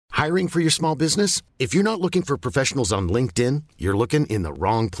Hiring for your small business? If you're not looking for professionals on LinkedIn, you're looking in the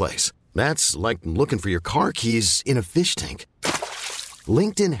wrong place. That's like looking for your car keys in a fish tank.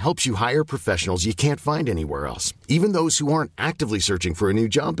 LinkedIn helps you hire professionals you can't find anywhere else, even those who aren't actively searching for a new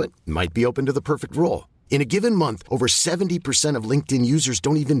job but might be open to the perfect role. In a given month, over 70% of LinkedIn users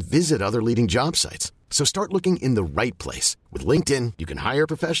don't even visit other leading job sites. So start looking in the right place. With LinkedIn, you can hire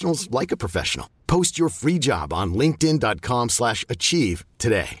professionals like a professional. Post your free job on linkedin.com/achieve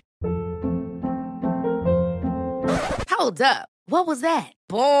today. Hold up. What was that?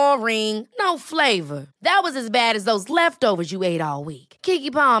 Boring. No flavor. That was as bad as those leftovers you ate all week.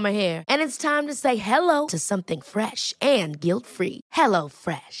 Keke Palmer here. And it's time to say hello to something fresh and guilt-free. Hello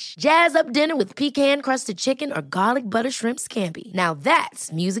Fresh. Jazz up dinner with pecan-crusted chicken or garlic butter shrimp scampi. Now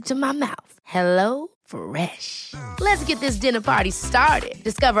that's music to my mouth. Hello Fresh. Let's get this dinner party started.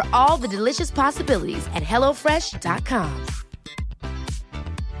 Discover all the delicious possibilities at hellofresh.com.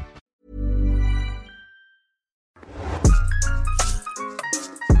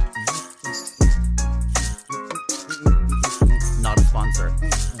 Not a sponsor.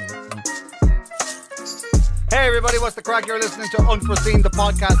 Hey everybody, what's the crack? You're listening to Unforeseen, the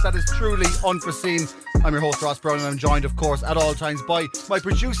podcast that is truly unforeseen. I'm your host Ross Brown, and I'm joined of course at all times by my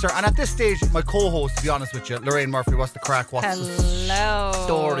producer and at this stage my co-host, to be honest with you, Lorraine Murphy. What's the crack? What's Hello. the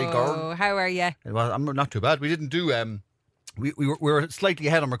story, girl? How are you? Well, I'm not too bad. We didn't do we were slightly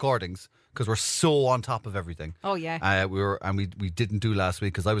ahead on recordings because we're so on top of everything. Oh yeah. We didn't do last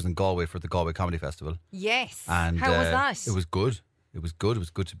week because I was in Galway for the Galway Comedy Festival. Yes. And how was that? It was good. It was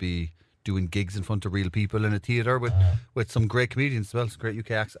good to be doing gigs in front of real people in a theatre with some great comedians as well. It's great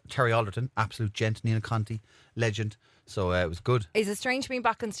UK acts. Terry Alderton, absolute gent. Nina Conti, legend. So it was good. Is it strange being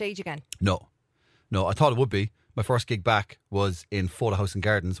back on stage again? No, I thought it would be. My first gig back was in Fota House and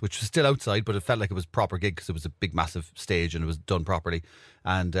Gardens, which was still outside, but it felt like it was a proper gig because it was a big, massive stage and it was done properly.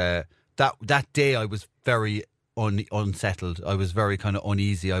 And that day I was very unsettled. I was very kind of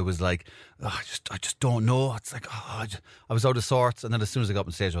uneasy. I was like, I just don't know. It's like, I was out of sorts. And then as soon as I got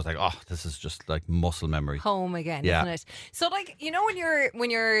on stage, I was like, this is just like muscle memory. Home again, Yeah. isn't it? So like, you know, when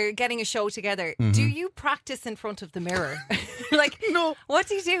you're getting a show together, Mm-hmm. do you practice in front of the mirror? Like, No. What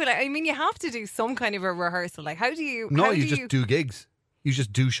do you do? Like, I mean, you have to do some kind of a rehearsal. Like, how do you? No, how you do just do gigs. You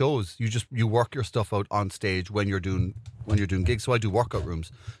just do shows. You work your stuff out on stage when you're doing gigs. So I do workout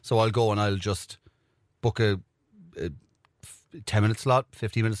rooms. So I'll go and I'll just book a 10-minute slot,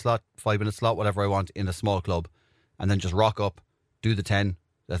 15-minute slot, 5-minute slot, whatever I want in a small club, and then just rock up, do the 10.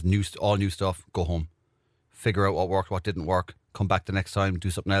 That's all new stuff. Go home, figure out what worked, what didn't work. Come back the next time, do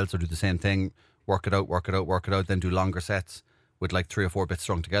something else, or do the same thing. Work it out. Then do longer sets with like 3 or 4 bits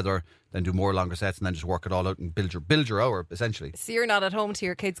strung together. Then do more longer sets, and then just work it all out and build your hour essentially. So you're not at home to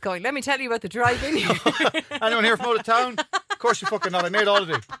your kids going, let me tell you about the drive-in here. Anyone here from out of town? Of course you fucking not. I made all of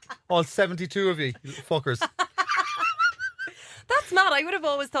you, all 72 of you fuckers. That's mad. I would have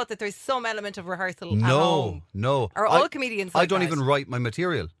always thought that there's some element of rehearsal at home. No. Are all comedians like I don't that? even write my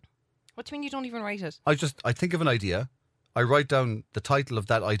material. What do you mean you don't even write it? I think of an idea, I write down the title of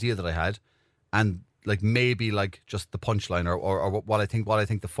that idea that I had, and like maybe like just the punchline or what I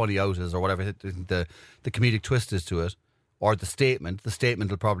think the funny out is, or whatever the comedic twist is to it, or the statement. The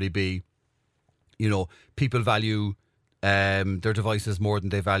statement will probably be, you know, people value their devices more than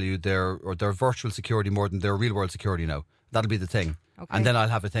they value their virtual security more than their real world security now. That'll be the thing. Okay. And then I'll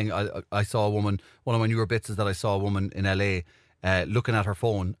have a thing. I saw a woman, one of my newer bits is that I saw a woman in LA looking at her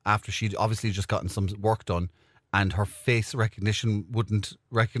phone after she'd obviously just gotten some work done, and her face recognition wouldn't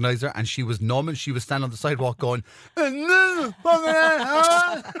recognise her, and she was numb, and she was standing on the sidewalk going,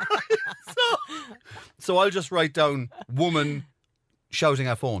 so I'll just write down woman shouting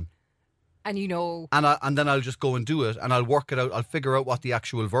at phone. And you know... And then I'll just go and do it, and I'll work it out. I'll figure out what the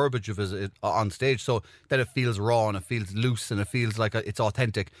actual verbiage of it is on stage, so that it feels raw and it feels loose and it feels like it's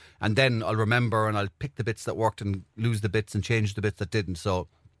authentic. And then I'll remember and I'll pick the bits that worked and lose the bits and change the bits that didn't. So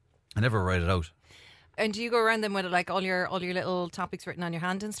I never write it out. And do you go around them with like all your little topics written on your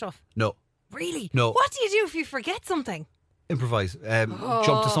hand and stuff? No. Really? No. What do you do if you forget something? Improvise,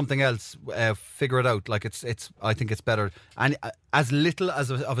 jump to something else, figure it out. Like it's. I think it's better, and as little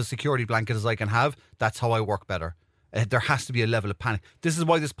of a security blanket as I can have. That's how I work better. There has to be a level of panic. This is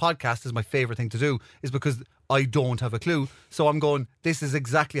why this podcast is my favourite thing to do, is because I don't have a clue. So I'm going, this is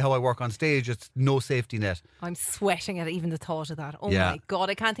exactly how I work on stage. It's no safety net. I'm sweating at even the thought of that. Oh Yeah. my God,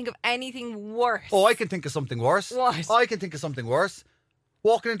 I can't think of anything worse. Oh, I can think of something worse. What? I can think of something worse.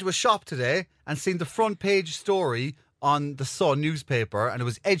 Walking into a shop today and seeing the front page story on the Sun newspaper, and it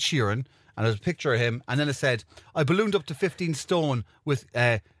was Ed Sheeran, and there was a picture of him, and then it said, I ballooned up to 15 stone with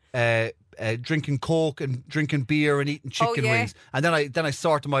drinking Coke and drinking beer and eating chicken wings. And then I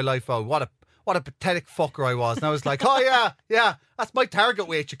sorted my life out. What a pathetic fucker I was. And I was like, oh yeah, that's my target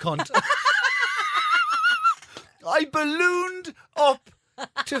weight, you cunt. I ballooned up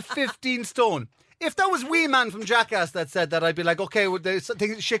to 15 stone. If that was Wee Man from Jackass that said that, I'd be like, okay, well,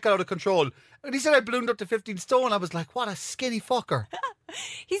 things shit got out of control. And he said I ballooned up to 15 stone. I was like, what a skinny fucker.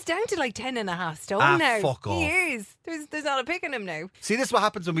 He's down to like 10.5 stone now. Fuck off. He is. There's not a pick in him now. See, this is what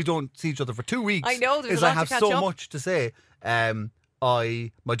happens when we don't see each other for 2 weeks. I know, there's is a lot I have to catch so up. much to say. My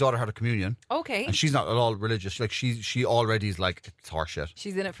daughter had a communion. Okay. And she's not at all religious. Like she already is like, it's horseshit.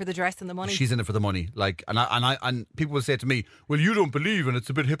 She's in it for the dress and the money. She's in it for the money. Like, and people will say to me, well, you don't believe, and it's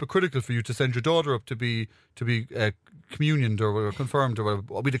a bit hypocritical for you to send your daughter up to be communioned or confirmed or whatever.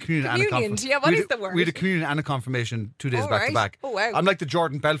 We had a communion and a confirmation. Yeah, what is the word? We had a communion and a confirmation 2 days All back right. to back. Oh, wow. I'm like the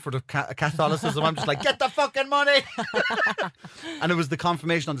Jordan Belfort of Catholicism. I'm just like, get the fucking money. And it was the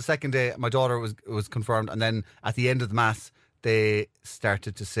confirmation on the second day. My daughter was confirmed, and then at the end of the mass, they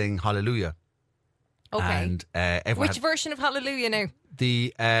started to sing Hallelujah. Okay. And Which version of Hallelujah now?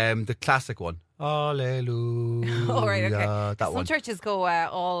 the classic one. Hallelujah. All right, okay. That Some one. churches go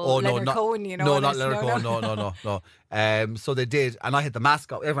all Leonard Cohen, you know. No, on not this. Leonard Cohen. No. So they did, and I had the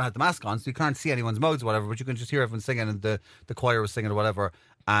mask on. Everyone had the mask on, so you can't see anyone's mouths or whatever, but you can just hear everyone singing, and the choir was singing or whatever.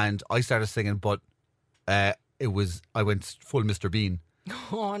 And I started singing, but I went full Mr. Bean.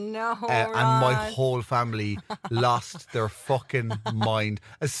 Oh no! And my whole family lost their fucking mind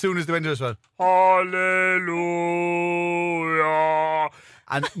as soon as they went to this one. Hallelujah!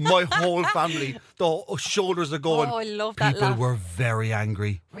 And my whole family, the shoulders are going. Oh, I love that People laugh. were very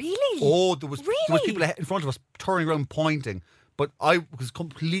angry. Really? Oh, there was Really? people in front of us turning around pointing, but I was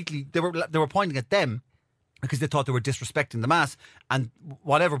completely. They were pointing at them because they thought they were disrespecting the mass and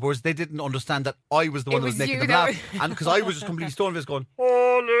whatever, but they didn't understand that I was the one that was was making you them that laugh. And because I was just completely stone faced going,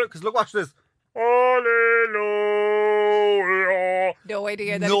 hallelujah. Because look, watch this. Hallelujah. No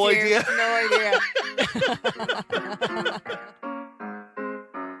idea. That No it's you. idea. No idea.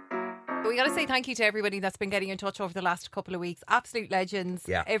 We got to say thank you to everybody that's been getting in touch over the last couple of weeks. Absolute legends.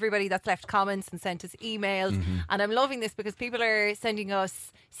 Yeah. Everybody that's left comments and sent us emails. Mm-hmm. And I'm loving this because people are sending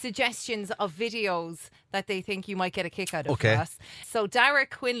us suggestions of videos that they think you might get a kick out of Okay. for us. So Dara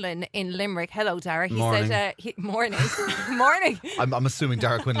Quinlan in Limerick. Hello, Dara. He Morning. said, morning. Morning. I'm assuming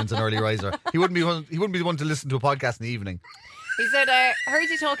Dara Quinlan's an early riser. He wouldn't be the one to listen to a podcast in the evening. He said, heard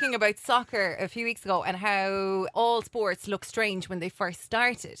you talking about soccer a few weeks ago and how all sports look strange when they first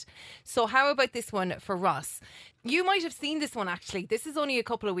started. So how about this one for Ross? You might have seen this one actually. This is only a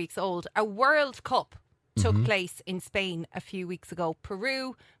couple of weeks old. A World Cup took place in Spain a few weeks ago.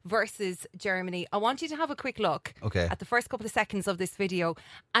 Peru versus Germany. I want you to have a quick look at the first couple of seconds of this video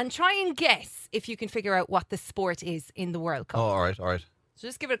and try and guess if you can figure out what the sport is in the World Cup. Oh, all right. So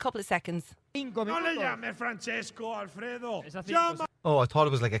just give it a couple of seconds. No le llame Francesco, Alfredo. Oh, I thought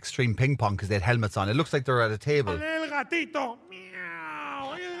it was like extreme ping pong because they had helmets on. It looks like they're at a table. El gatito.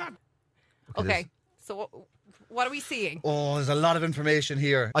 Meow. El gat- Okay, so what are we seeing? Oh, there's a lot of information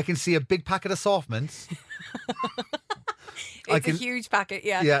here. I can see a big packet of soft mints. It's a huge packet,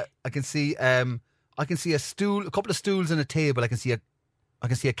 yeah. Yeah, I can see a stool, a couple of stools and a table. I can see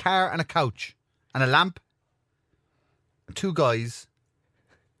a car and a couch and a lamp. And 2 guys.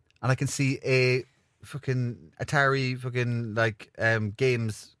 And I can see a fucking Atari fucking like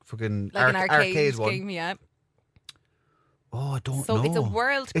games fucking Like an arcade one. game, yeah. Oh, I don't know. So it's a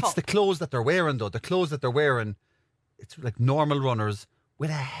World It's Cup. the clothes that they're wearing though. The clothes that they're wearing, it's like normal runners with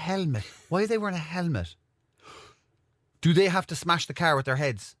a helmet. Why are they wearing a helmet? Do they have to smash the car with their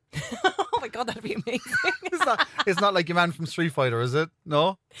heads? Oh my God, that'd be amazing. It's not like your man from Street Fighter, is it?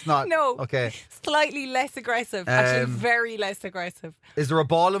 No? It's not? No. Okay. Slightly less aggressive. Actually, very less aggressive. Is there a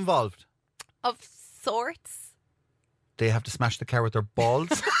ball involved? Of sorts. They have to smash the car with their balls?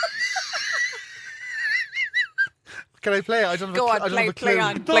 Can I play? I don't have Go a, on, I don't have a play clue.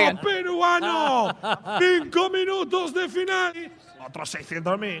 on, play on. peruano. 5 minutos de final. Otros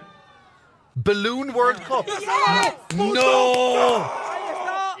 600,000. Balloon World Cup. No!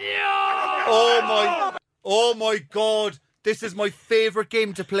 Oh my God. This is my favourite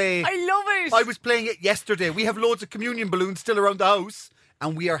game to play. I love it. I was playing it yesterday. We have loads of communion balloons still around the house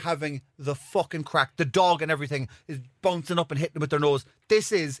and we are having the fucking crack. The dog and everything is bouncing up and hitting them with their nose. Is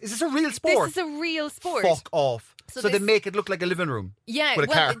this a real sport? This is a real sport. Fuck off. So they this- make it look like a living room. Yeah, with a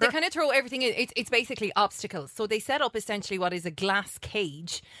well, car. they kind of throw everything in. It's basically obstacles. So they set up essentially what is a glass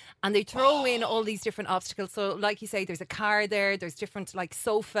cage, And they throw in all these different obstacles. So like you say, there's a car there, there's different like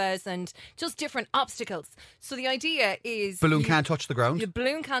sofas and just different obstacles. So the idea is... Balloon can't touch the ground. The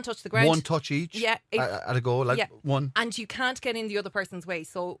balloon can't touch the ground. One touch each. Yeah. At a go, like one. And you can't get in the other person's way.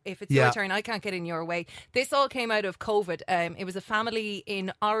 So if it's your turn, I can't get in your way. This all came out of COVID. It was a family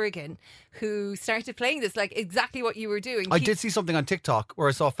in Oregon who started playing this, like exactly what you were doing. I did see something on TikTok where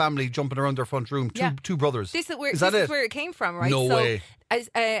I saw a family jumping around their front room, two brothers. This is where it came from, right? No way. As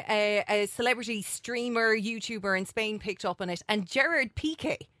a celebrity streamer, YouTuber in Spain picked up on it, and Gerard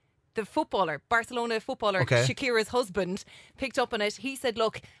Piqué, the footballer, Barcelona footballer, Shakira's husband, picked up on it. He said,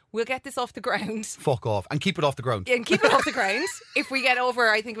 look, we'll get this off the ground. Fuck off. And keep it off the ground. And keep it off the ground. If we get over,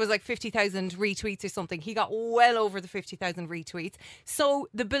 I think it was like 50,000 retweets or something. He got well over the 50,000 retweets. So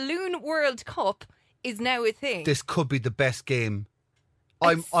the Balloon World Cup is now a thing. This could be the best game.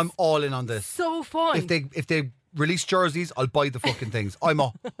 I'm all in on this. So fun. If they release jerseys, I'll buy the fucking things.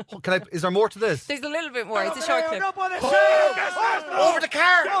 Is there more to this? There's a little bit more. It's a short clip. Over the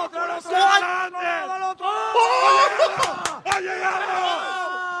car!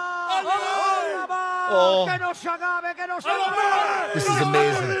 This is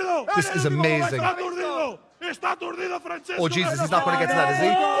amazing. This is amazing. Oh, Jesus, he's not going to get to that, is he?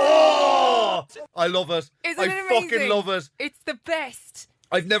 Oh! I love it. Isn't it amazing? Fucking love it. It's the best.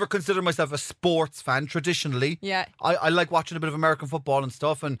 I've never considered myself a sports fan traditionally. Yeah. I like watching a bit of American football and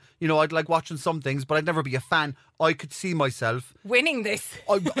stuff, and I'd like watching some things, but I'd never be a fan. I could see myself winning this.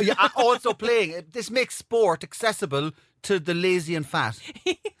 Also playing. This makes sport accessible to the lazy and fat.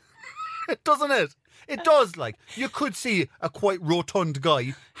 Doesn't it? It does. Like, you could see a quite rotund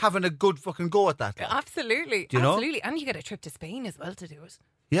guy having a good fucking go at that. Like. Absolutely. Do you know? Absolutely. And you get a trip to Spain as well to do it.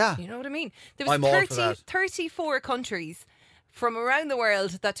 Yeah. You know what I mean? There was I'm all for that. 34 countries from around the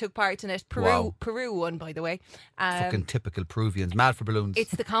world that took part in it. Peru won, by the way. Fucking typical Peruvians, mad for balloons.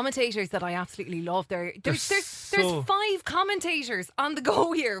 It's the commentators that I absolutely love. There's so... 5 commentators on the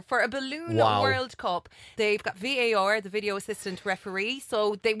go here for a Balloon World Cup. They've got VAR, the video assistant referee,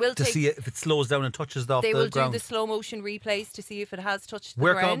 so they will to see if it slows down and touches the ground. They will do the slow motion replays to see if it has touched the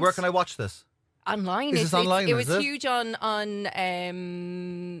ground. Where can I watch this? Online. Is this online? It was huge on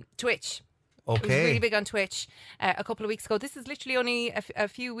Twitch. Okay. It was really big on Twitch a couple of weeks ago. This is literally only a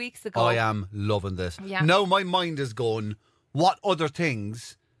few weeks ago. I am loving this. Yeah. Now my mind is going, what other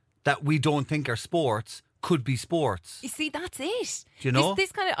things that we don't think are sports could be sports? You see, that's it. Do you know?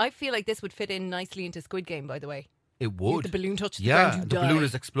 This kind of, I feel like this would fit in nicely into Squid Game, by the way. It would. The balloon touches the ground, you die. The balloon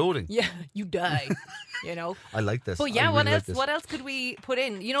is exploding. Yeah, you die. I like this. But yeah, what else? What else could we put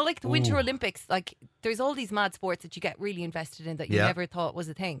in? Like the Winter Olympics. Like, there's all these mad sports that you get really invested in that you never thought was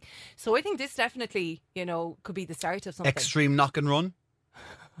a thing. So I think this definitely, could be the start of something. Extreme knock and run.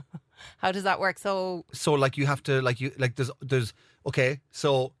 How does that work? So like you have to there's okay.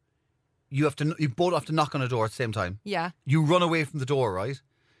 So you both have to knock on a door at the same time. Yeah. You run away from the door, right?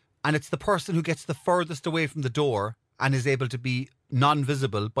 And it's the person who gets the furthest away from the door and is able to be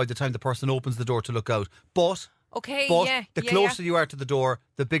non-visible by the time the person opens the door to look out. But the closer you are to the door,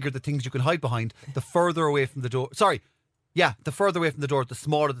 the bigger the things you can hide behind. The further away from the door... the further away from the door, the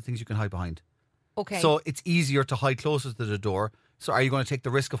smaller the things you can hide behind. Okay. So it's easier to hide closer to the door. So are you going to take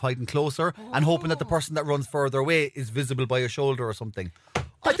the risk of hiding closer and hoping that the person that runs further away is visible by a shoulder or something?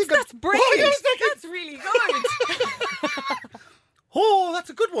 That's brilliant. That's really good. Oh, that's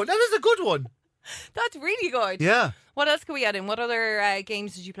a good one. That is a good one. That's really good. Yeah. What else can we add in? What other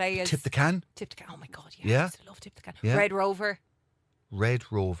games did you play? Tip the can. Oh my God, yeah. Yeah. I used to love Tip the Can. Yeah. Red Rover.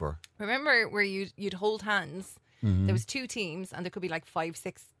 Remember where you'd hold hands? Mm-hmm. There was 2 teams and there could be like 5,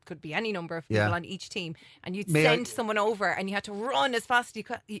 6, could be any number of people on each team, and you'd send someone over and you had to run as fast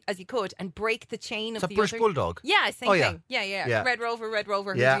as you could and break the chain of the British Bulldog? Yeah, same thing. Yeah. Red Rover,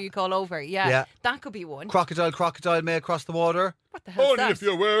 who do you call over? Yeah. That could be one. Crocodile may cross the water. What the hell is that? Only if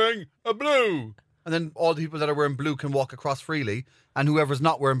you're wearing a blue. And then all the people that are wearing blue can walk across freely, and whoever's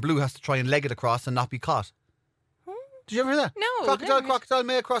not wearing blue has to try and leg it across and not be caught. Did you ever hear that? No. Crocodile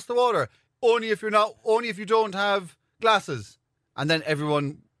may cross the water. Only if you don't have glasses. And then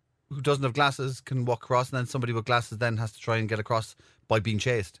everyone who doesn't have glasses can walk across, and then somebody with glasses then has to try and get across by being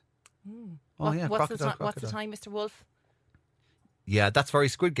chased. What's the time, Mr. Wolf? Yeah, that's very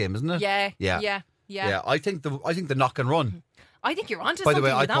Squid Game, isn't it? Yeah. I think the knock and run. I think you're onto By something.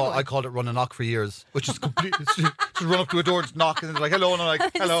 the way, I called it run and knock for years, which is complete. Just run up to a door, just knock, and then they're like, hello, and I'm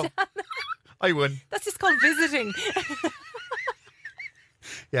like, hello. I win. That's just called visiting.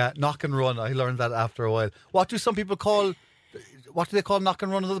 Yeah, knock and run. I learned that after a while. What do some people call? What do they call knock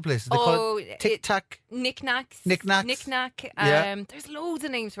and run in other places? They call it tic-tac. Knick-knacks. Knick-knacks. Knick-knack. Yeah. There's loads of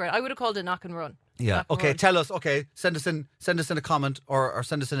names for it. I would have called it knock and run. Yeah. Knock and Okay. run. Tell us. Okay. Send us in a comment or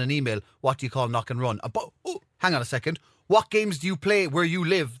send us in an email. What do you call knock and run? Hang on a second. What games do you play where you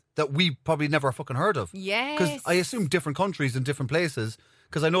live that we probably never fucking heard of? Yes. Because I assume different countries and different places.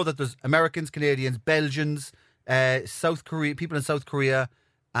 Because I know that there's Americans, Canadians, Belgians, South Korea, people in South Korea,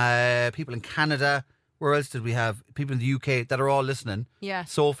 people in Canada. Where else did we have? People in the UK that are all listening Yeah.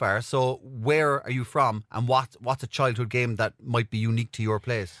 so far. So where are you from and what's a childhood game that might be unique to your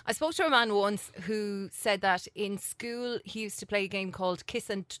place? I spoke to a man once who said that in school he used to play a game called Kiss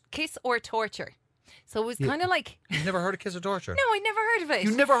or Torture. So it was kind of like, You've never heard of Kiss or Torture? no, I never heard of it.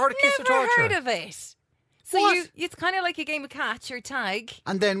 You never heard of Kiss or Torture? Never heard of it. So What? it's kind of like a game of catch or tag.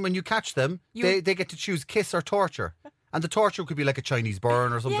 And then when you catch them, they get to choose kiss or torture. And the torture could be like a Chinese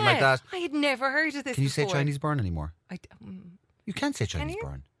burn or something like that. I had never heard of this Can you say before. Chinese burn anymore? You can't say Chinese you?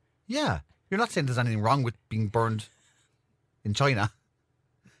 burn. Yeah. You're not saying there's anything wrong with being burned in China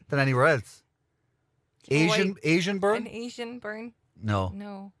than anywhere else. Asian burn? An Asian burn? No.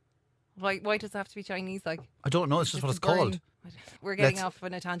 No. Why does it have to be Chinese? Like, I don't know. It's just what it's a burn. called. We're getting Let's- off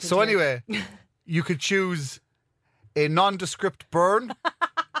on a tangent. So here. anyway, you could choose a nondescript burn.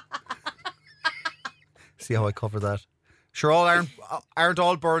 See how I cover that? Sure, all aren't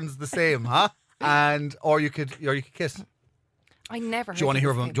all burns the same, huh? And or you could kiss. I never heard Do you want to of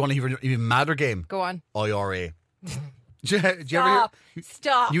hear this of game. do you want to hear an even madder game? Go on. IRA. Do you ever hear?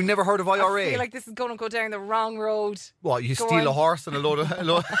 Stop. You never heard of IRA? I feel like this is going to go down the wrong road. What, you Go steal a on. horse and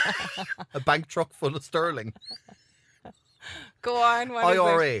a bank truck full of sterling. Go on. What is it?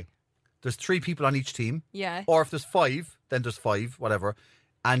 IRA. There's 3 people on each team. Yeah. Or if there's 5, then there's 5, whatever.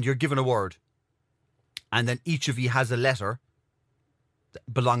 And you're given a word. And then each of you has a letter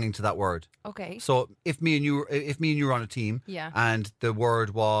belonging to that word. Okay. So if me and you were on a team, Yeah. and the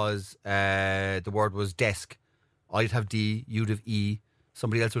word was desk, I'd have D, you'd have E,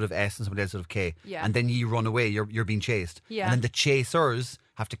 somebody else would have S, and somebody else would have K. Yeah. And then you run away, you're being chased. Yeah. And then the chasers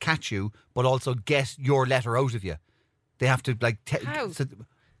have to catch you, but also get your letter out of you. They have to How?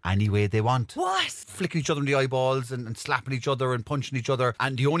 any way they want. What? Flicking each other in the eyeballs and slapping each other and punching each other.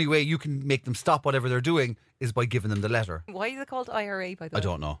 And the only way you can make them stop whatever they're doing is by giving them the letter. Why is it called IRA, by the way? I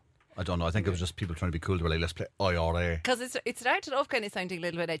don't know. I think it was just people trying to be cool. They were like, let's play IRA. Because it started off kind of sounding a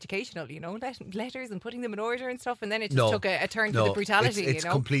little bit educational, you know, letters and putting them in order and stuff, and then it just took a turn for the brutality, it's you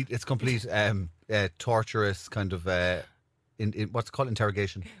know. It's complete torturous kind of in what's it called,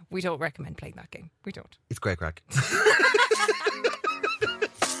 interrogation. We don't recommend playing that game. We don't. It's great crack.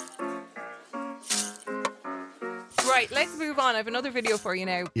 Right, let's move on. I have another video for you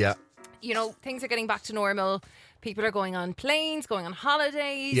now. Yeah. You know, things are getting back to normal. People are going on planes, going on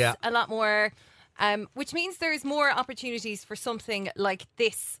holidays, Yeah. a lot more, which means there's more opportunities for something like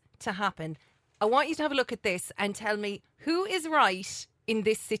this to happen. I want you to have a look at this and tell me who is right in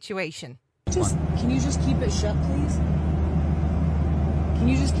this situation. Can you just keep it shut, please? Can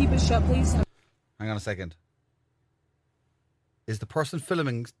you just keep it shut, please? Hang on a second. Is the person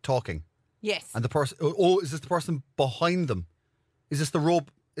filming talking? Yes. And the person, is this the person behind them? Is this the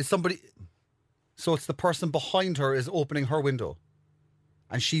rope? Is somebody, so it's the person behind her is opening her window.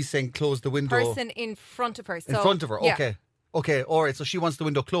 And she's saying, close the window. Person in front of her. In front of her, yeah. okay. Okay, all right, so she wants the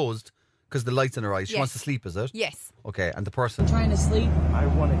window closed because the light's in her eyes. She Yes. wants to sleep, is it? Yes. Okay, and the person, Trying to sleep. I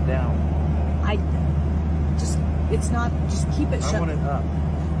want it down. Just keep it I shut. want it up.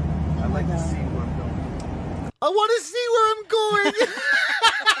 I'd like to God. see where I'm going. I want to see where I'm going.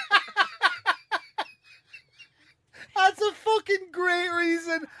 That's a fucking great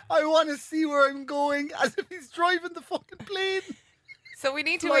reason. I want to see where I'm going, as if he's driving the fucking plane. So we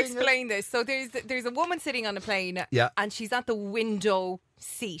need to Flying it. explain this. So there's a woman sitting on a plane, Yeah. and she's at the window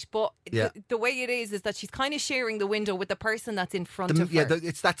seat. But Yeah. the way it is that she's kind of sharing the window with the person that's in front of her. Yeah,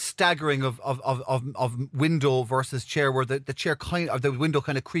 it's that staggering of window versus chair, where the chair the window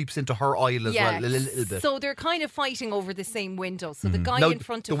kind of creeps into her aisle as well, a little bit. So they're kind of fighting over the same window. So the guy Now, in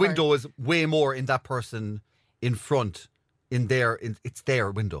front the of her. window is way more in that person in front. It's their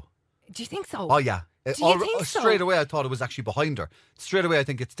window. Do you think so? Oh yeah. Do you think so? Straight away, I thought it was actually behind her. Straight away, I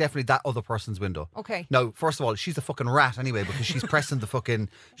think it's definitely that other person's window. Okay. Now, first of all, she's a fucking rat anyway, because she's pressing the bell.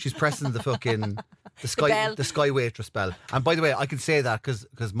 sky waitress bell. And by the way, I can say that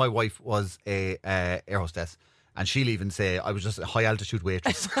because my wife was a air hostess, and she'll even say I was just a high altitude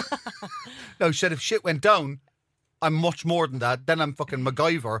waitress. Now, she said if shit went down, I'm much more than that. Then I'm fucking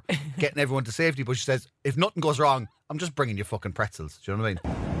MacGyver getting everyone to safety. But she says if nothing goes wrong, I'm just bringing you fucking pretzels. Do you know what I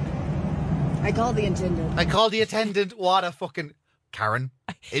mean? I called the attendant. I called the attendant. What a fucking Karen!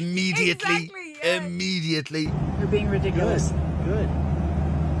 Immediately, Exactly, yeah. immediately. You're being ridiculous. Good.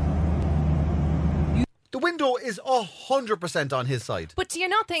 The window is 100% on his side. But do you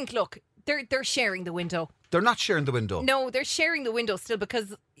not think, look, they're sharing the window. They're not sharing the window. No, they're sharing the window still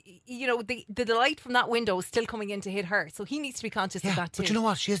because, you know, the light from that window is still coming in to hit her. So he needs to be conscious of that too. But you know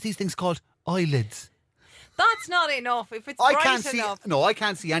what? She has these things called eyelids. That's not enough. If it's I bright can't see. enough. No, I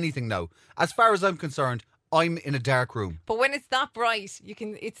can't see anything now. As far as I'm concerned, I'm in a dark room. But when it's that bright,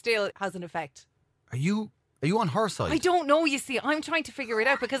 it still has an effect. Are you on her side? I don't know, you see. I'm trying to figure it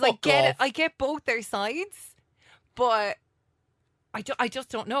out because I Fuck get off. it. I get both their sides, but I just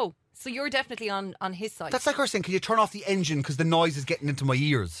don't know. So you're definitely on his side. That's like her saying, can you turn off the engine because the noise is getting into my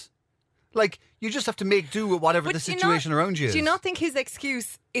ears? Like, you just have to make do with whatever But the do you situation around you is. Do you not think his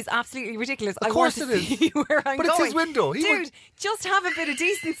excuse is absolutely ridiculous? Of I course want it to see where I'm But going. it's his window. He Dude, would- just have a bit of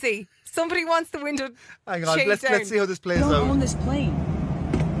decency. Somebody wants the window Hang on, shaved let's down. see how this plays Don't own out. this plane.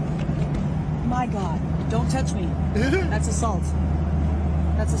 My God, don't touch me. That's assault.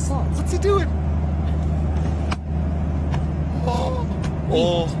 That's assault. What's he doing?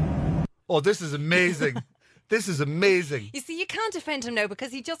 Oh, this is amazing. This is amazing. You see, you can't defend him now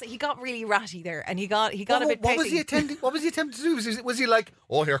because he got really ratty there, and he got a bit What was petty. he attempting? What was he attempting to do? Was he like,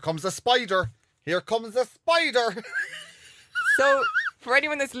 oh, here comes a spider. Here comes a spider. So, for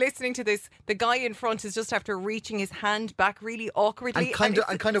anyone that's listening to this, the guy in front is just after reaching his hand back really awkwardly.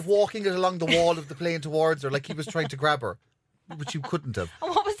 and kind of walking it along the wall of the plane towards her, like he was trying to grab her, which you couldn't have.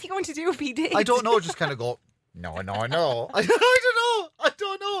 And what was he going to do if he did? I don't know. Just kind of go, no. I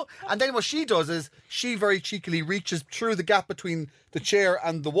don't know. And then what she does is she very cheekily reaches through the gap between the chair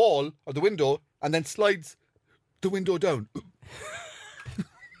and the wall or the window, and then slides the window down.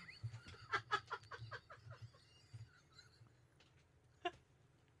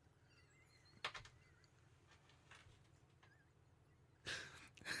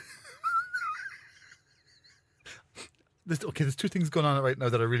 There's two things going on right now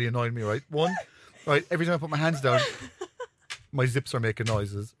that are really annoying me, right? One, right, every time I put my hands down, my zips are making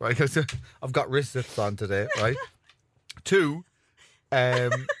noises, right? I've got wrist zips on today, right? Two, what's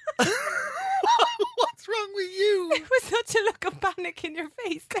wrong with you? There was such a look of panic in your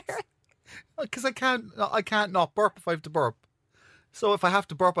face there. Because I can't not burp if I have to burp. So if I have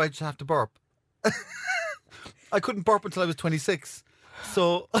to burp, I just have to burp. I couldn't burp until I was 26.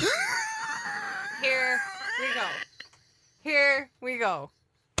 So Here we go. Here we go.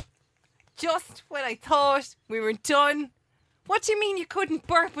 Just when I thought we were done. What do you mean you couldn't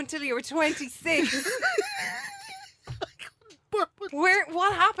burp until you were 26? burp,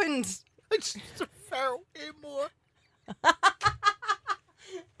 What happened? I just far away more.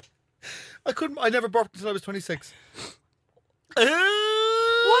 I never burped until I was 26. What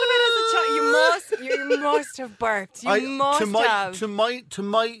about as a child? You must have burped. You must have.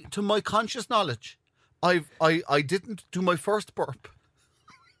 To my conscious knowledge, I didn't do my first burp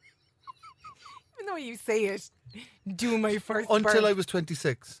Even though you say it, do my first until burp. I was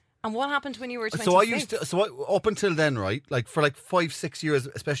 26. And what happened when you were 26? So I used to, up until then, right, like for like 5-6 years,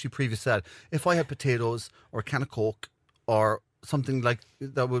 especially previous to that, if I had potatoes or a can of Coke or something like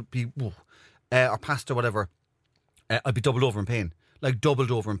that would be, or pasta, whatever, I'd be doubled over in pain. Like doubled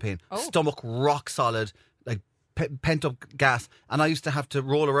over in pain. Oh. Stomach rock solid, like pent up gas. And I used to have to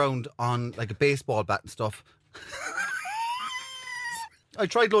roll around on like a baseball bat and stuff. I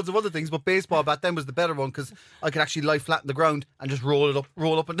tried loads of other things, but baseball bat then was the better one because I could actually lie flat on the ground and just roll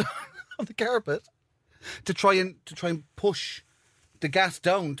up and down on the carpet to try and push the gas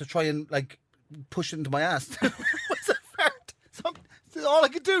down to try and like push it into my ass. What's that fart? All I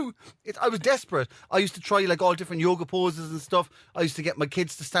could do. I was desperate. I used to try like all different yoga poses and stuff. I used to get my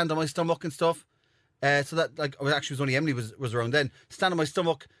kids to stand on my stomach and stuff. So that like it was only Emily was around then. Stand on my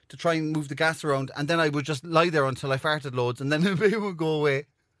stomach to try and move the gas around, and then I would just lie there until I farted loads, and then it would go away.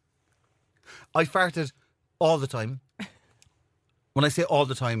 I farted all the time. When I say all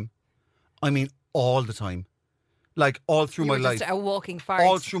the time, I mean all the time. Like all through my life. Just a walking fart.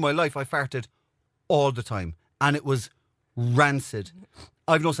 All through my life, I farted all the time, and it was rancid.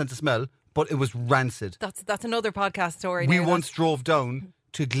 I've no sense of smell, but it was rancid. That's another podcast story. We now, once drove down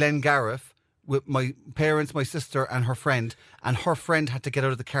to Glengariff with my parents, my sister, and her friend had to get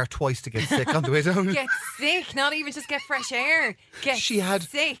out of the car twice to get sick on the way down. Get sick, not even just get fresh air. Get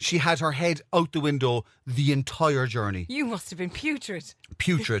sick. She had her head out the window the entire journey. You must have been putrid.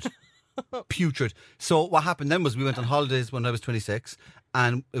 Putrid. So what happened then was we went on holidays when I was 26,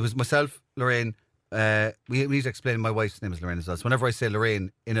 and it was myself, Lorraine. We need to explain my wife's name is Lorraine as well. So whenever I say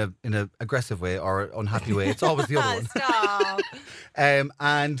Lorraine in a aggressive way or unhappy way, it's always the other one. Stop. And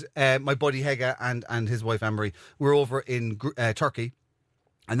my buddy Hega and his wife Anne-Marie were over in Turkey.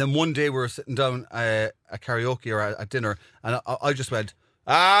 And then one day we were sitting down at karaoke or at dinner, and I just went,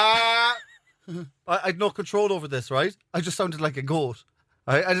 I had no control over this, right? I just sounded like a goat.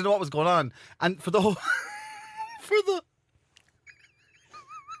 I didn't know what was going on. And for the whole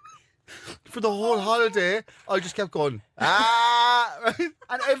for the whole holiday, I just kept going, right?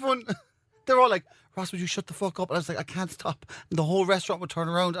 And everyone, they're all like, Ross, would you shut the fuck up? And I was like, I can't stop. And the whole restaurant would turn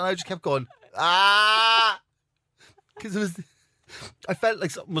around and I just kept going, because I felt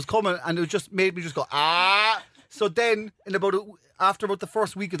like something was coming and it just made me just go, So then, after about the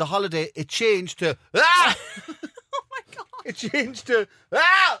first week of the holiday, it changed to, Oh my God. It changed to,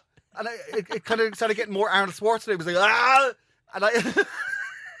 And it kind of started getting more Arnold Schwarzenegger. It was like, And I,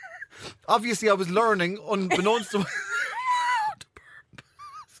 obviously I was learning unbeknownst to me.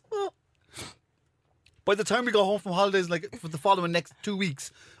 So, by the time we got home from holidays, like for the following next 2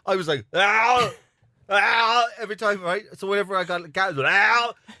 weeks, I was like, every time, right? So whenever I got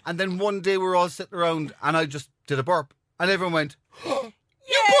and then one day we were all sitting around and I just did a burp and everyone went, you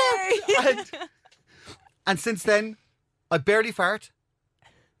burped! And since then, I barely fart.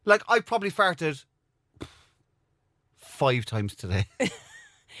 Like, I probably farted 5 times today.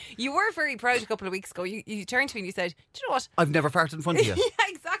 You were very proud a couple of weeks ago. You turned to me and you said, do you know what? I've never farted in front of you. Yeah,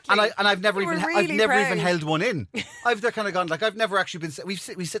 exactly. And I've never You were even really even proud. held one in. I've kind of gone, like, I've never actually been, we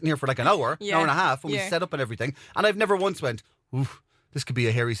sitting here for like an hour, Yeah. hour and a half when we Yeah. set up and everything. And I've never once went, oof, this could be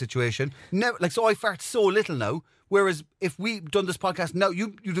a hairy situation. Never, like, so I fart so little now. Whereas if we'd done this podcast now,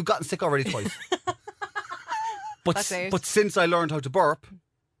 you'd have gotten sick already twice. That's it. But since I learned how to burp,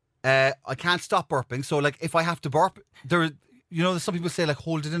 I can't stop burping. So like if I have to burp, there's some people say like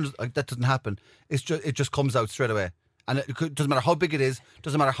hold it in. Like, that doesn't happen. It just comes out straight away. And it doesn't matter how big it is,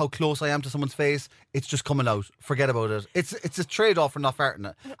 doesn't matter how close I am to someone's face, it's just coming out. Forget about it. It's a trade-off for not farting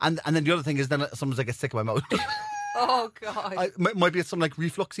it. And then the other thing is then sometimes I get sick in my mouth. Oh, God. Might be some like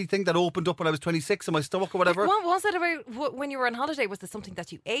refluxy thing that opened up when I was 26 in my stomach or whatever. What was it about when you were on holiday? Was it something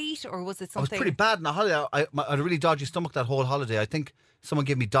that you ate or was it I was something... pretty bad on the holiday. I had a really dodgy stomach that whole holiday. I think someone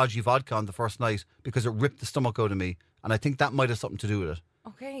gave me dodgy vodka on the first night because it ripped the stomach out of me. And I think that might have something to do with it.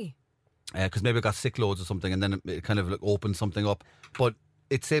 Okay. Because maybe I got sick loads or something and then it kind of like opened something up. But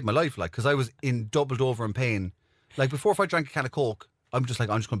it saved my life, like, because I was doubled over in pain. Like, before, if I drank a can of Coke, I'm just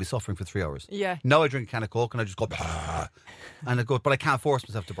going to be suffering for 3 hours. Yeah. Now I drink a can of Coke and I just go, and I go, but I can't force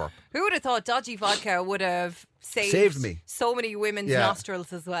myself to burp. Who would have thought dodgy vodka would have Saved me. so many women's Yeah.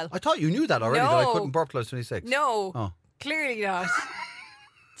 nostrils as well? I thought you knew that already, that I No. couldn't burp till I was 26. No, Oh. clearly not.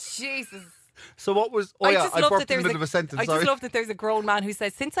 Jesus. So what was, I love burped that in the there's middle of a sentence, I sorry. just love that there's a grown man who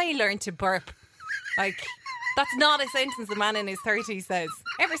says, since I learned to burp. Like, that's not a sentence a man in his 30s says.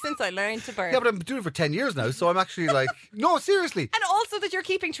 Ever since I learned to burp. Yeah, but I've been doing it for 10 years now, so I'm actually like, no, seriously. And also that you're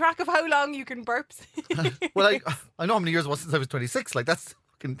keeping track of how long you can burp. Well, I know how many years it was since I was 26. Like, that's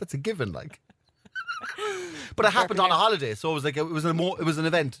a given, like. But it happened on a holiday, so it was like it was an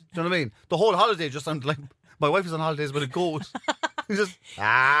event. Do you know what I mean? The whole holiday just sounded like my wife was on holidays with a goat. It was just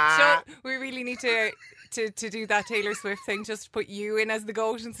So we really need to do that Taylor Swift thing. Just put you in as the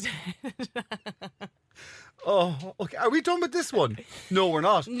goat instead. Oh, okay. Are we done with this one? No, we're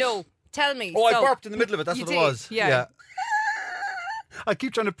not. No, tell me. Oh, I So, burped in the middle of it. That's you what it did, was. yeah. I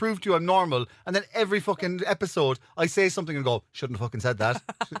keep trying to prove to you I'm normal, and then every fucking episode I say something and go, shouldn't have fucking said that.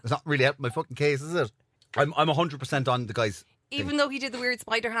 It's not really helping my fucking case, is it? I'm 100% on the guys. Even though he did the weird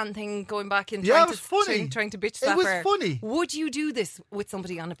spider hand thing, going back and Yeah, trying it was to funny. trying to bitch It slap was her. funny. Would you do this with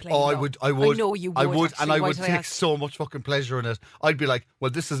somebody on a plane? Oh, I though? would. I know you would. I would, actually. and I Why would did take ask? so much fucking pleasure in it. I'd be like,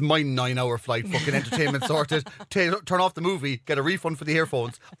 well, this is my 9-hour flight, fucking entertainment sorted. Turn off the movie, get a refund for the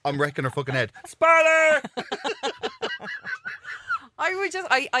earphones. I'm wrecking her fucking head. Spoiler! I would just,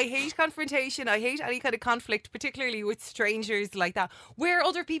 I hate confrontation. I hate any kind of conflict, particularly with strangers like that, where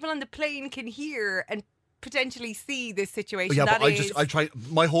other people on the plane can hear and potentially see this situation. Yeah, That but is- I try.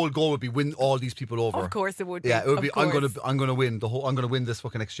 My whole goal would be win all these people over. Of course it would be. Yeah, it would Of be. I'm course. gonna win the whole. I'm gonna win this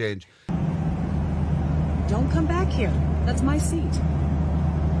fucking exchange. Don't come back here. That's my seat.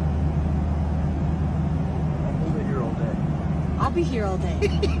 I'll be here all day. I'll be here all day.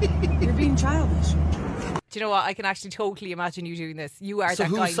 You're being childish. Do you know what? I can actually totally imagine you doing this. You are So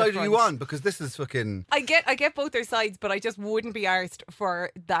that guy whose in the side are you front. on? Because this is fucking. I get both their sides, but I just wouldn't be arsed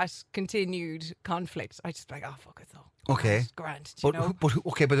for that continued conflict. I just be like, oh fuck it, so Okay. grand. Do you know? But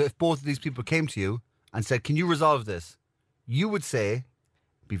if both of these people came to you and said, "Can you resolve this?" You would say,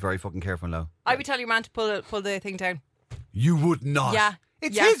 "Be very fucking careful now." I would tell your man to pull the thing down. You would not. Yeah.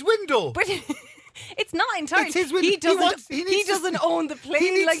 It's Yeah. his window. But it's not entirely. It's his window. He doesn't. He needs to- doesn't own the plane.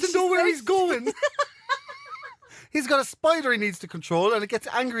 He needs like to she know where said. he's going. He's got a spider he needs to control, and it gets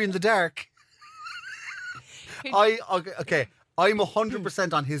angry in the dark. I'm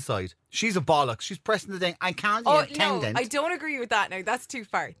 100% on his side. She's a bollocks. She's pressing the thing. I can't Oh, get no, tangent. I don't agree with that now. That's too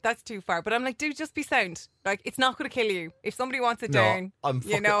far. But I'm like, dude, just be sound. Like, it's not going to kill you. If somebody wants it down,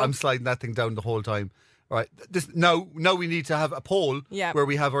 I'm sliding that thing down the whole time. All right. Now we need to have a poll where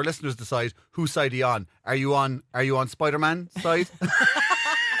we have our listeners decide whose side are you on. Are you on Spider-Man side?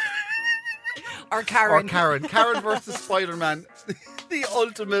 Or Karen. Karen versus Spider-Man. the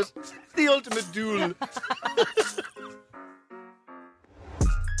ultimate duel.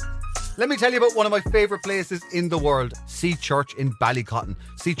 Let me tell you about one of my favourite places in the world, Sea Church in Ballycotton.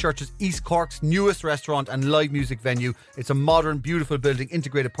 Sea Church is East Cork's newest restaurant and live music venue. It's a modern, beautiful building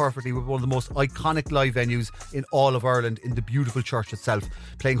integrated perfectly with one of the most iconic live venues in all of Ireland in the beautiful church itself,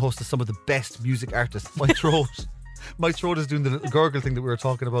 playing host to some of the best music artists. My throat is doing the little gurgle thing that we were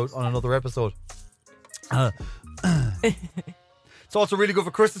talking about on another episode. It's also really good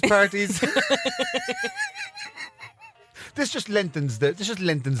for Christmas parties. This just lengthens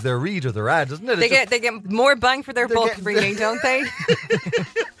their read or their ad, doesn't it? They get more bang for their buck, really, don't they?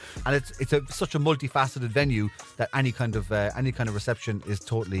 And it's such a multifaceted venue that any kind of reception is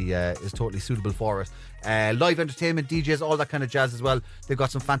totally suitable for it. Live entertainment, DJs, all that kind of jazz as well. They've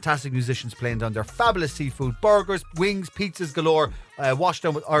got some fantastic musicians playing down there. Fabulous seafood, burgers, wings, pizzas galore. Washed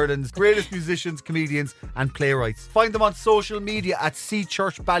down with Ireland's greatest musicians, comedians and playwrights. Find them on social media at Sea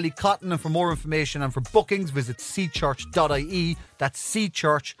Church Ballycotton, and for more information and for bookings visit seachurch.ie. That's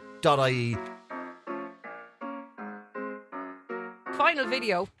seachurch.ie. Final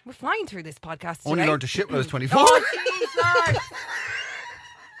video. We're flying through this podcast today. Only learned to shit when I was 24. Oh, Jesus!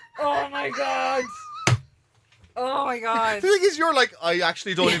 Oh, my God. Oh, my God. The thing is, you're like, I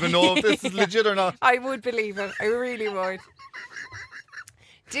actually don't even know if this is legit or not. I would believe it. I really would.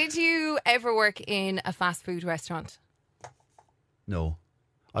 Did you ever work in a fast food restaurant? No.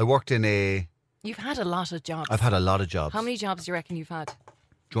 I worked in a... You've had a lot of jobs. I've had a lot of jobs. How many jobs do you reckon you've had? Do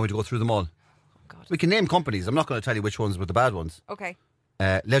you want me to go through them all? Oh, God. We can name companies. I'm not going to tell you which ones were the bad ones. Okay.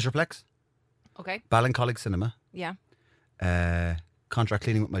 Leisureplex. Okay. Ballincollig Cinema. Yeah. Contract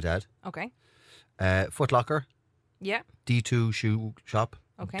cleaning with my dad. Okay. Foot Locker. Yeah. D2 shoe shop.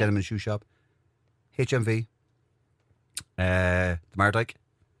 Okay. Denim shoe shop. HMV. The Mardyke.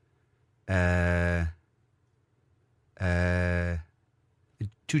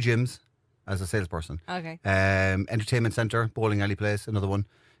 Two gyms as a salesperson. Okay. Entertainment centre, bowling alley place, another one.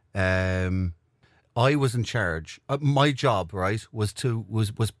 I was in charge. My job, right, was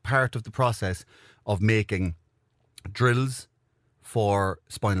part of the process of making drills for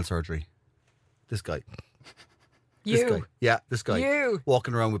spinal surgery. This guy. This guy. You.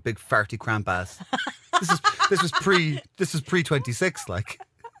 Walking around with big farty cramp ass. This was pre 26, like.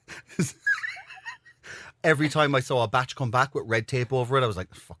 Every time I saw a batch come back with red tape over it, I was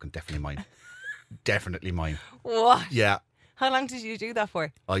like, fucking definitely mine. Definitely mine. What? Yeah. How long did you do that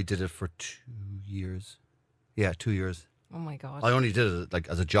for? I did it for 2 years. Yeah, 2 years. Oh my God. I only did it like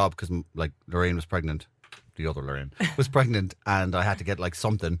as a job because like Lorraine was pregnant. The other Lorraine was pregnant, and I had to get like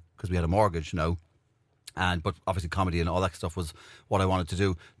something because we had a mortgage, you know. But obviously comedy and all that stuff was what I wanted to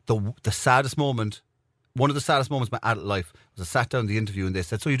do. The saddest moment, one of the saddest moments of my adult life, was I sat down in the interview and they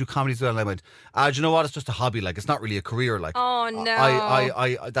said, "So you do comedy as well?" And I went, do you know what? It's just a hobby. Like, it's not really a career. Like, oh no,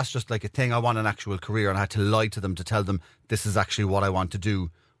 I that's just like a thing. I want an actual career, and I had to lie to them to tell them this is actually what I want to do.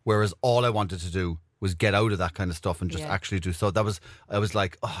 Whereas all I wanted to do was get out of that kind of stuff and just actually do. So I was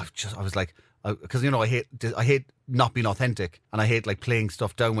like, because you know I hate not being authentic, and I hate like playing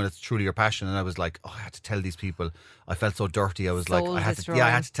stuff down when it's truly your passion. And I was like, I had to tell these people. I felt so dirty. I was Soul like, I had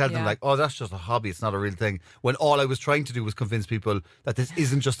destroying. to tell them like, oh, that's just a hobby. It's not a real thing. When all I was trying to do was convince people that this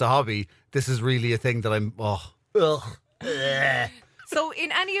isn't just a hobby. This is really a thing that I'm. So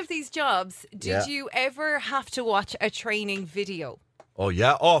in any of these jobs, did you ever have to watch a training video? Oh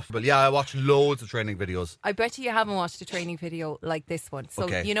yeah, but yeah, I watch loads of training videos. I bet you haven't watched a training video like this one. So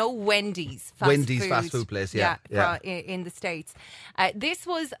Okay. you know Wendy's fast food place, yeah. in the States. This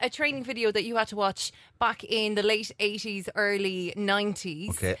was a training video that you had to watch back in the late 80s, early 90s.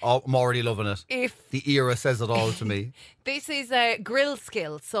 Okay, I'm already loving it. The era says it all to me. This is a grill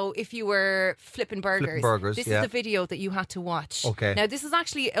skill. So if you were flipping burgers, this is the video that you had to watch. Okay. Now this is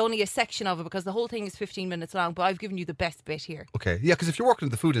actually only a section of it because the whole thing is 15 minutes long, but I've given you the best bit here. Okay, yeah, because if you're working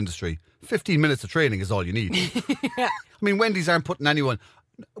in the food industry, 15 minutes of training is all you need. I mean, Wendy's aren't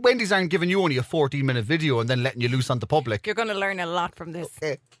giving you only a 14-minute video and then letting you loose on the public. You're going to learn a lot from this.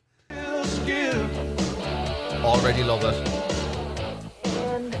 Okay. Already love it.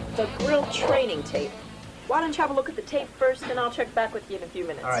 And the grill training tape. Why don't you have a look at the tape first, and I'll check back with you in a few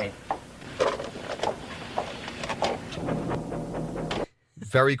minutes. All right.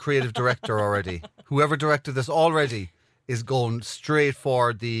 Very creative director already. Whoever directed this already is going straight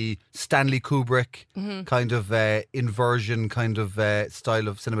for the Stanley Kubrick kind of inversion kind of style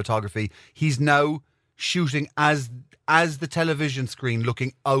of cinematography. He's now shooting as the television screen,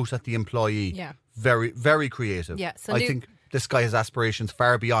 looking out at the employee. Yeah. Very, very creative. Yeah, so I think this guy has aspirations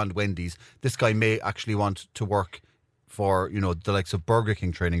far beyond Wendy's. This guy may actually want to work for, the likes of Burger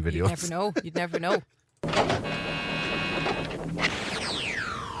King training videos. You'd never know.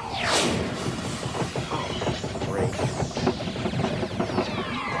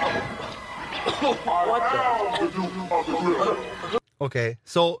 Okay,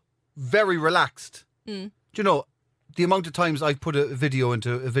 so very relaxed. Do you know the amount of times I've put a video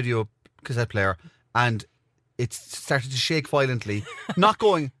into a video cassette player and it's started to shake violently, not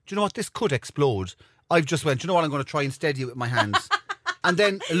going, do you know what, this could explode. I've just went, do you know what, I'm going to try and steady it with my hands. And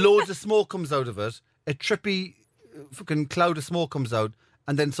then loads of smoke comes out of it. A trippy fucking cloud of smoke comes out.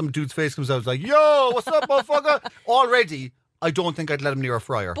 And then some dude's face comes out. It's like, yo, what's up, motherfucker? Already, I don't think I'd let him near a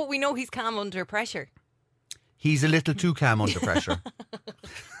fryer. But we know he's calm under pressure. He's a little too calm under pressure.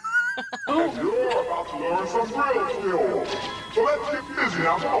 You're about to learn some real skills. So let's get busy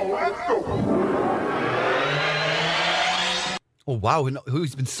now. Come on, let's go. Oh wow!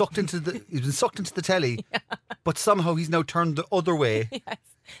 He's been sucked into the telly, but somehow he's now turned the other way. Yes,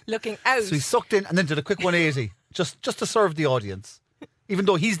 looking out. So he's sucked in and then did a quick 180, just to serve the audience. Even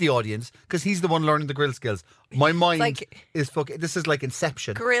though he's the audience, because he's the one learning the grill skills. My mind is fucking. This is like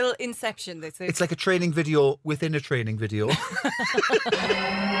Inception. Grill Inception. This is. It's like a training video within a training video.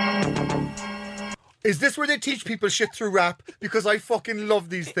 Is this where they teach people shit through rap? Because I fucking love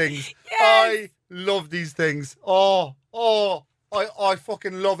these things. Yes. I love these things. I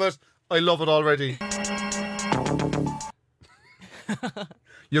fucking love it. I love it already.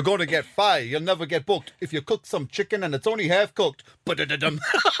 You're going to get fired. You'll never get booked if you cook some chicken and it's only half cooked. Ba-da-da-dum.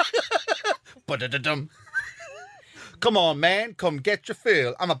 Ba-da-da-dum. Come on, man. Come get your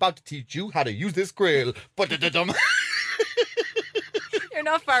fill. I'm about to teach you how to use this grill. Ba-da-da-dum. You're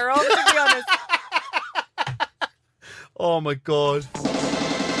not far off, to be honest. Oh, my God.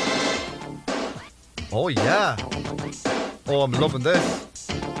 Oh, yeah. Oh, I'm loving this.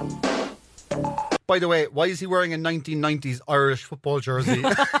 By the way, why is he wearing a 1990s Irish football jersey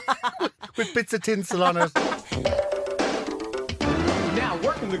with bits of tinsel on it? Now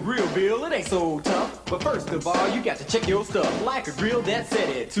working the grill, Bill, it ain't so tough. But first of all, you got to check your stuff. Like a grill that's set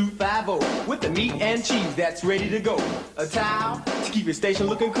at 250 with the meat and cheese that's ready to go. A towel to keep your station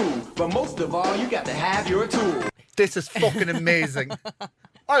looking cool. But most of all, you got to have your tool. This is fucking amazing.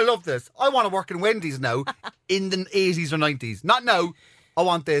 I love this. I want to work in Wendy's now in the 80s or 90s. Not now. I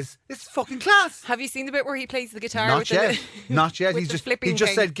want this. It's fucking class. Have you seen the bit where he plays the guitar? Not yet. Not yet. He just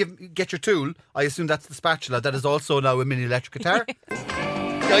said, get your tool. I assume that's the spatula. That is also now a mini electric guitar.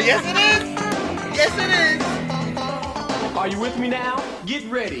 Yes, it is. Yes, it is. Are you with me now? Get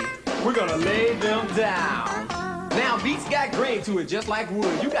ready. We're gonna lay them down. Now, beef's got grain to it just like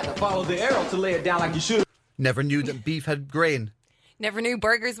wood. You got to follow the arrow to lay it down like you should. Never knew that beef had grain. Never knew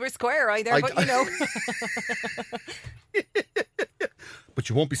burgers were square either, but you know. But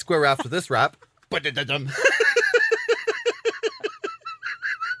you won't be square after this rap.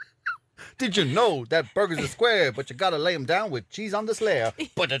 Did you know that burgers are square, but you gotta lay them down with cheese on the slayer? I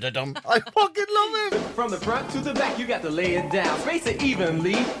fucking love it. From the front to the back, you got to lay it down. Space it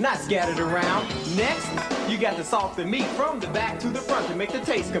evenly, not scattered around. Next, you got to salt the meat from the back to the front to make the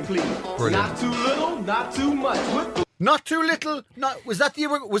taste complete. Brilliant. Not too little, not too much. Not too little. Was that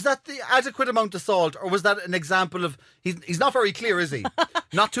the adequate amount of salt, or was that an example of he's not very clear, is he?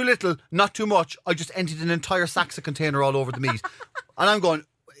 Not too little, not too much. I just emptied an entire Saxa container all over the meat, and I'm going,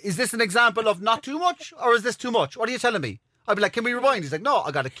 is this an example of not too much, or is this too much? What are you telling me? I'd be like, can we rewind? He's like, no,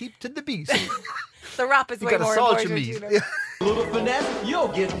 I got to keep to the beat. The rap is way more important. You got to salt your meat. A little finesse, you'll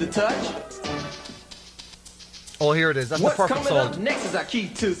get the touch. Oh, here it is. That's the perfect salt. What's coming up next is our key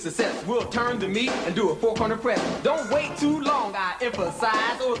to success. We'll turn the meat and do a 400 press. Don't wait too long, I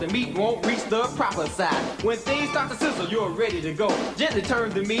emphasize, or the meat won't reach the proper size. When things start to sizzle, you're ready to go. Gently turn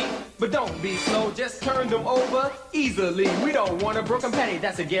the meat, but don't be slow. Just turn them over easily. We don't want a broken patty,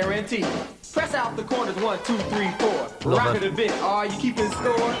 that's a guarantee. Press out the corners, 1, 2, 3, 4. Rock it a bit, are you keeping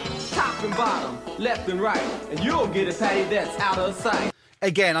score? Top and bottom, left and right, and you'll get a patty that's out of sight.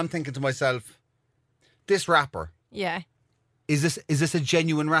 Again, I'm thinking to myself, this rapper. Yeah. Is this a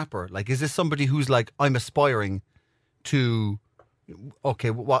genuine rapper? Like, is this somebody who's like, I'm aspiring to,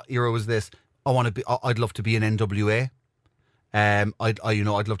 okay, what era was this? I'd love to be in NWA. I'd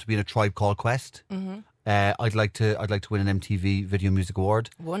love to be in a Tribe Called Quest. Mm-hmm. I'd like to win an MTV Video Music Award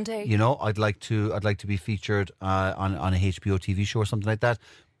one day. You know, I'd like to be featured on a HBO TV show or something like that.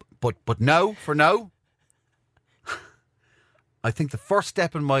 But now, for now, I think the first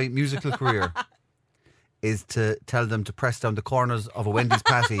step in my musical career is to tell them to press down the corners of a Wendy's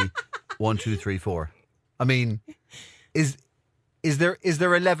patty 1, 2, 3, 4. I mean, is there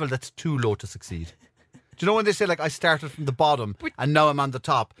a level that's too low to succeed? Do you know when they say, like, I started from the bottom and now I'm on the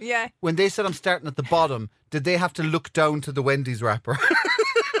top? Yeah. When they said I'm starting at the bottom, did they have to look down to the Wendy's wrapper?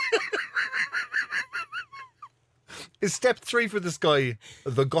 Is step 3 for this guy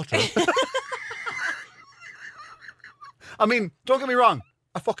the gutter? I mean, don't get me wrong.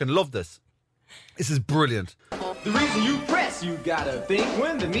 I fucking love this. This is brilliant. The reason you press, you gotta think.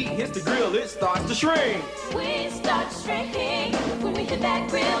 When the meat hits the grill, it starts to shrink. We start shrinking when we hit that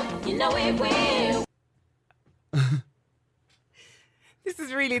grill. You know it will. This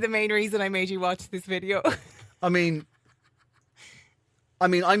is really the main reason I made you watch this video. I mean,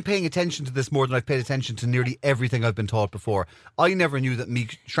 I'm paying attention to this more than I've paid attention to nearly everything I've been taught before. I never knew that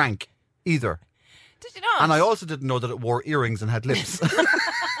meat shrank either. Did you not? And I also didn't know that it wore earrings and had lips.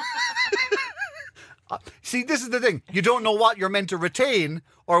 See, this is the thing. You don't know what you're meant to retain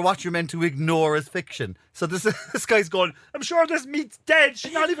or what you're meant to ignore as fiction. So this guy's going, I'm sure this meat's dead.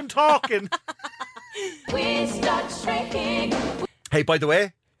 She's not even talking. We start shrinking. Hey, by the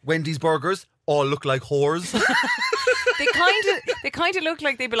way, Wendy's burgers all look like whores. They kind of look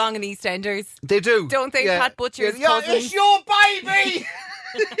like they belong in EastEnders. They do. Don't they? Yeah. Pat Butcher's Yeah, cousins. it's your baby!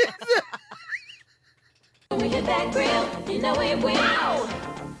 When we hit that grill, you know it will.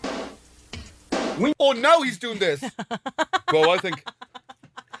 Oh, now he's doing this. Well, I think...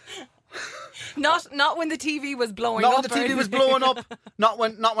 Not when the TV was blowing Not up. when the TV was blowing up. Not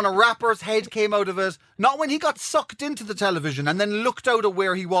when a rapper's head came out of it. Not when he got sucked into the television and then looked out of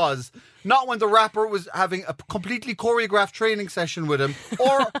where he was. Not when the rapper was having a completely choreographed training session with him.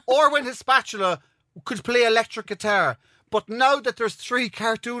 Or when his spatula could play electric guitar. But now that there's 3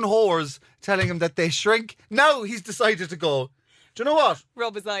 cartoon whores telling him that they shrink, now he's decided to go, do you know what?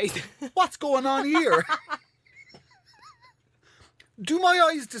 Rub his eyes. What's going on here? Do my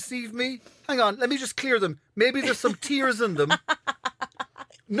eyes deceive me? Hang on, let me just clear them. Maybe there's some tears in them.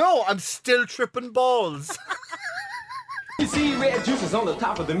 No, I'm still tripping balls. You see red juices on the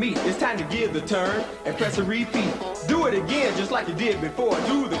top of the meat. It's time to give the turn and press a repeat. Do it again just like you did before.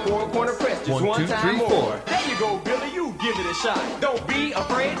 Do the 4-corner press just 1, 2, one 3, time more. 4. There you go, Billy. You give it a shot. Don't be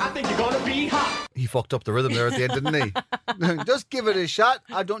afraid. I think you're gonna be hot. He fucked up the rhythm there at the end, didn't he? Just give it a shot.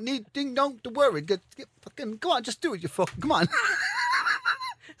 I don't need ding dong to worry. Get fucking go on, just do it. You fucking come on.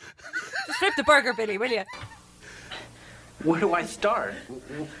 Just flip the burger, Billy, will you? Where do I start?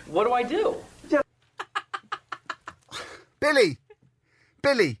 What do I do?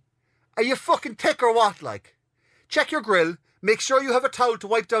 Billy, are you fucking thick or what, like? Check your grill, make sure you have a towel to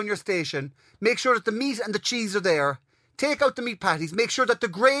wipe down your station, make sure that the meat and the cheese are there, take out the meat patties, make sure that the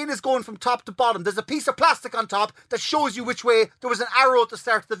grain is going from top to bottom. There's a piece of plastic on top that shows you which way. There was an arrow at the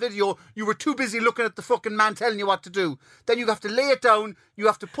start of the video. You were too busy looking at the fucking man telling you what to do. Then you have to lay it down, you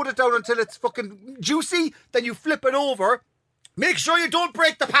have to put it down until it's fucking juicy, then you flip it over. Make sure you don't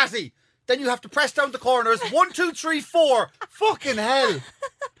break the patty. Then you have to press down the corners. 1, 2, 3, 4. Fucking hell.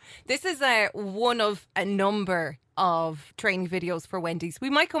 This is one of a number of training videos for Wendy's.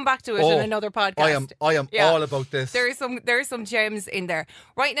 We might come back to it in another podcast. I am all about this. There are some gems in there.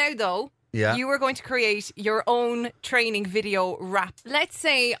 Right now, though, Yeah. you are going to create your own training video rap. Let's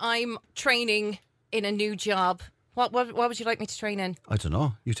say I'm training in a new job. What would you like me to train in? I don't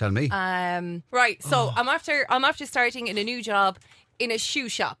know. You tell me. Right. So I'm after starting in a new job in a shoe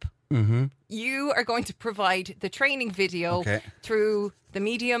shop. Mm-hmm. You are going to provide the training video through the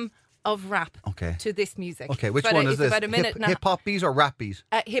medium of rap to this music. Okay, which one is this? It's about a minute and a half. Hip hop beat or rap beat?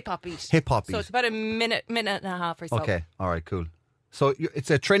 Hip hop beat. Hip hop beat. So it's about a minute and a half or so. Okay, all right, cool. So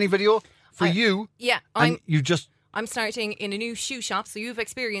it's a training video for you. Yeah, I'm starting in a new shoe shop, so you have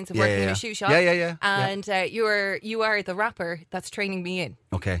experience of working in a shoe shop. Yeah. And you are the rapper that's training me in.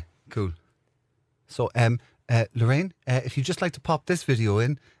 Okay, cool. So, Lorraine, if you'd just like to pop this video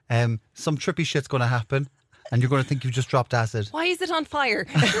in, some trippy shit's going to happen, and you're going to think you've just dropped acid. Why is it on fire?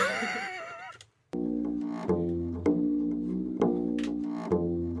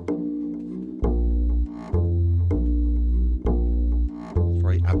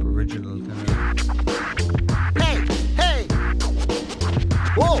 Very Aboriginal kind of. Hey!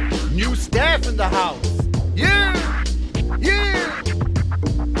 Whoa! New staff in the house. Yeah!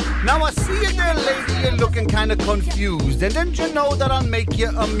 Now I see you there, lady, you're looking kind of confused. And didn't you know that I'll make you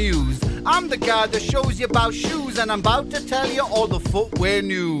amused? I'm the guy that shows you about shoes, and I'm about to tell you all the footwear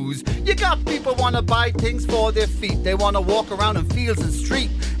news. You got people want to buy things for their feet. They want to walk around in fields and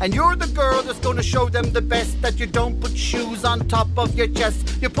street. And you're the girl that's going to show them the best, that you don't put shoes on top of your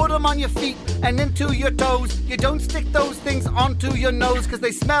chest. You put them on your feet and into your toes. You don't stick those things onto your nose, because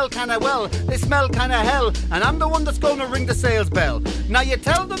they smell kind of well, they smell kind of hell. And I'm the one that's going to ring the sales bell. Now you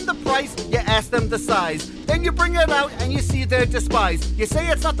tell them the price, you ask them the size. Then you bring it out and you see their despise. You say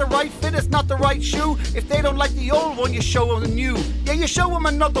it's not the right fit, it's not the right shoe. If they don't like the old one, you show them the new. Yeah, you show them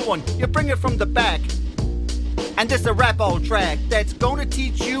another one, you bring it from the back. And this a rap old track that's gonna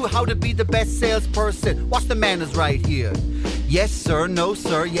teach you how to be the best salesperson. Watch the manners right here. Yes sir, no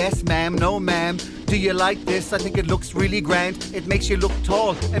sir, yes ma'am, no ma'am. Do you like this? I think it looks really grand. It makes you look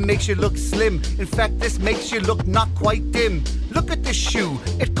tall and makes you look slim. In fact, this makes you look not quite dim. Look at this shoe,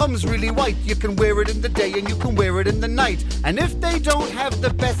 it comes really white. You can wear it in the day and you can wear it in the night. And if they don't have the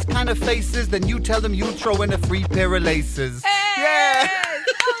best kind of faces, then you tell them you'll throw in a free pair of laces. Yes!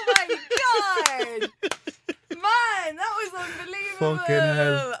 Oh my God! Man, that was unbelievable. Fucking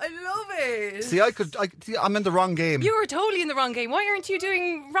hell. I love it. See, I'm in the wrong game. You were totally in the wrong game. Why aren't you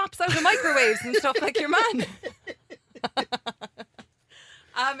doing raps out of microwaves and stuff like your man?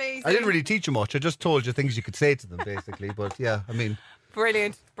 Amazing. I didn't really teach you much. I just told you things you could say to them, basically. But yeah, I mean...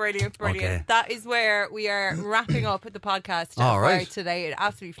 Brilliant. Okay. That is where we are wrapping up the podcast All right. for today. It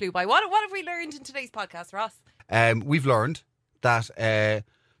absolutely flew by. What have we learned in today's podcast, Ross? We've learned that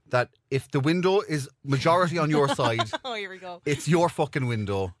if the window is majority on your side, oh, here we go. It's your fucking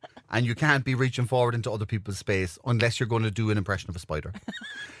window, and you can't be reaching forward into other people's space unless you're going to do an impression of a spider.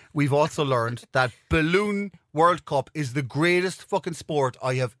 We've also learned that Balloon World Cup is the greatest fucking sport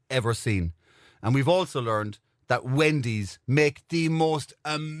I have ever seen. And we've also learned that Wendy's make the most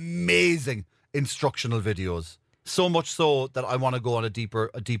amazing instructional videos. So much so that I want to go on a deeper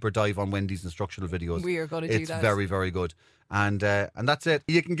dive on Wendy's instructional videos. We are going to do that. It's very, very good. And that's it.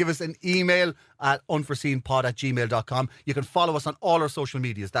 You can give us an email at unforeseenpod@gmail.com. You can follow us on all our social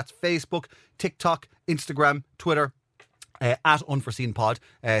medias. That's Facebook, TikTok, Instagram, Twitter, at unforeseenpod.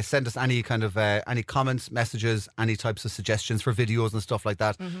 Send us any kind of any comments, messages, any types of suggestions for videos and stuff like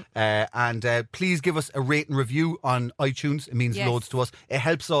that. And please give us a rate and review on iTunes. It means loads to us. It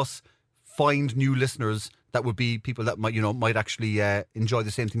helps us find new listeners. That would be people that might actually enjoy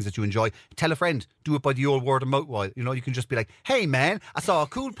the same things that you enjoy. Tell a friend. Do it by the old word of mouth. You can just be like, "Hey man, I saw a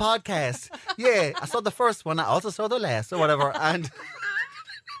cool podcast. Yeah, I saw the first one. I also saw the last," or whatever. And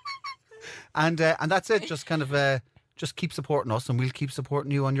that's it. Just kind of just keep supporting us, and we'll keep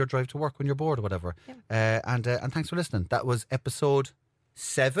supporting you on your drive to work when you're bored or whatever. Yeah. And thanks for listening. That was episode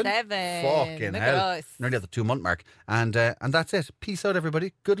 7. Fucking Look hell! at us. Nearly at the 2-month mark. And that's it. Peace out,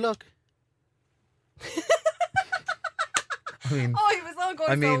 everybody. Good luck. I mean, it was all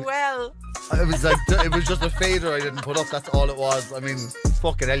going so well. It was just a fader I didn't put up. That's all it was. I mean,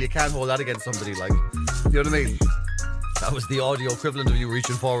 fucking hell, you can't hold that against somebody. Like, you know what I mean? That was the audio equivalent of you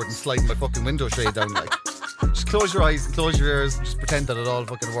reaching forward and sliding my fucking window shade down. Like, just close your eyes and close your ears and just pretend that it all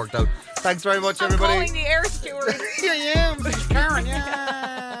fucking worked out. Thanks very much, everybody. I'm calling the air steward. Yeah, Karen.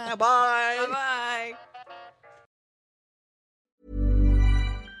 Yeah. Bye. Bye.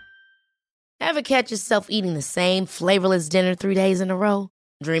 Ever catch yourself eating the same flavorless dinner 3 days in a row?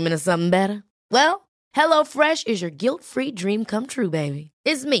 Dreaming of something better? Well, HelloFresh is your guilt-free dream come true, baby.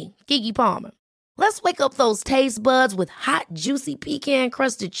 It's me, Keke Palmer. Let's wake up those taste buds with hot, juicy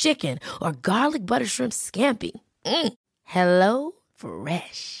pecan-crusted chicken or garlic butter shrimp scampi. Hello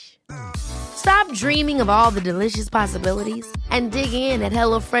Fresh. Stop dreaming of all the delicious possibilities and dig in at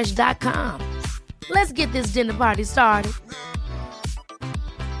HelloFresh.com. Let's get this dinner party started.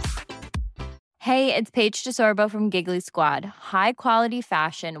 Hey, it's Paige DeSorbo from Giggly Squad. High quality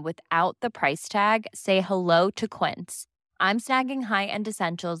fashion without the price tag. Say hello to Quince. I'm snagging high-end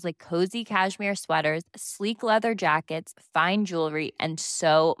essentials like cozy cashmere sweaters, sleek leather jackets, fine jewelry, and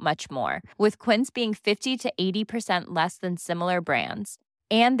so much more. With Quince being 50 to 80% less than similar brands.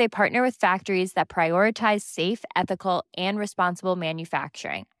 And they partner with factories that prioritize safe, ethical, and responsible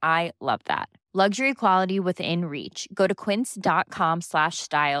manufacturing. I love that. Luxury quality within reach. Go to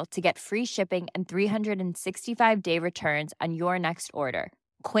quince.com/style to get free shipping and 365-day returns on your next order.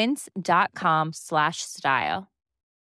 Quince.com/style.